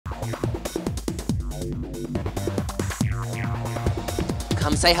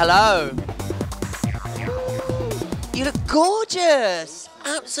Come say hello. You look gorgeous.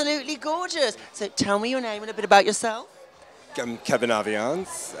 Absolutely gorgeous. So tell me your name and a bit about yourself. I'm Kevin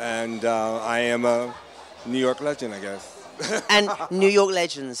Aviance, and I am a New York legend, I guess. And New York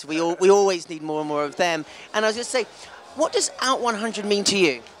legends. We always need more and more of them. And I was going to say, what does Out100 mean to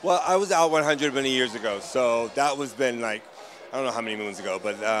you? Well, I was out 100 many years ago, so that was been like, I don't know how many moons ago,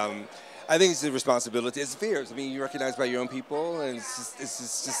 but I think it's a responsibility. It's fierce. I mean, you're recognized by your own people, and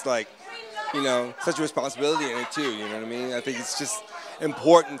it's just like, you know, such a responsibility in it too. You know what I mean? I think it's just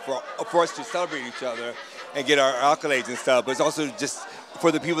important for us to celebrate each other and get our accolades and stuff, but it's also just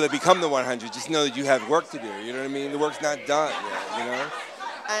for the people that become the 100, just know that you have work to do. You know what I mean? The work's not done yet, you know?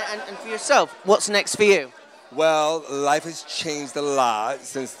 And for yourself, what's next for you? Well, life has changed a lot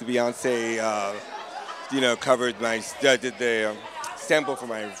since the Beyonce, you know, did the sample for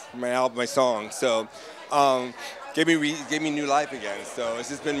my album, my song. So, gave me new life again. So it's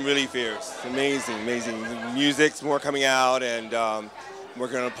just been really fierce, amazing, amazing. The music's more coming out, and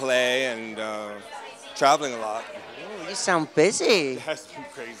we're gonna play and traveling a lot. Oh, you sound busy. That's been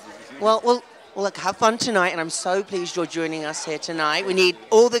crazy. Well, look, have fun tonight, and I'm so pleased you're joining us here tonight. We need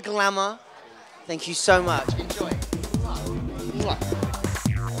all the glamour. Thank you so much. Enjoy. Mwah.